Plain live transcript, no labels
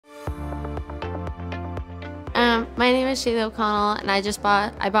My name is Shealeigh O'Connell, and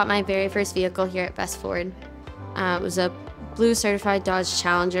I bought my very first vehicle here at Best Ford. It was a blue certified Dodge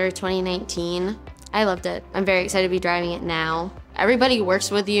Challenger 2019. I loved it. I'm very excited to be driving it now. Everybody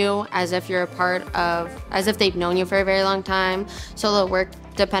works with you as if you're as if they've known you for a very long time. So they'll work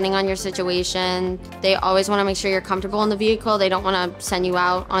depending on your situation. They always want to make sure you're comfortable in the vehicle. They don't want to send you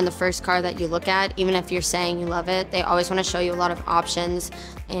out on the first car that you look at, even if you're saying you love it. They always want to show you a lot of options.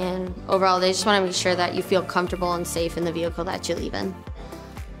 And overall, they just want to make sure that you feel comfortable and safe in the vehicle that you leave in.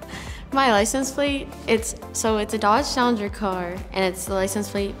 My license plate, it's a Dodge Challenger car, and it's the license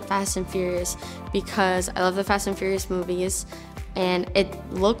plate Fast and Furious because I love the Fast and Furious movies, and it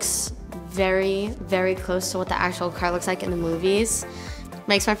looks very, very close to what the actual car looks like in the movies.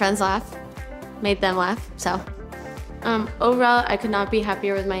 Makes my friends laugh, made them laugh, so. Overall, I could not be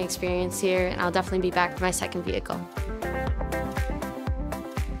happier with my experience here, and I'll definitely be back for my second vehicle.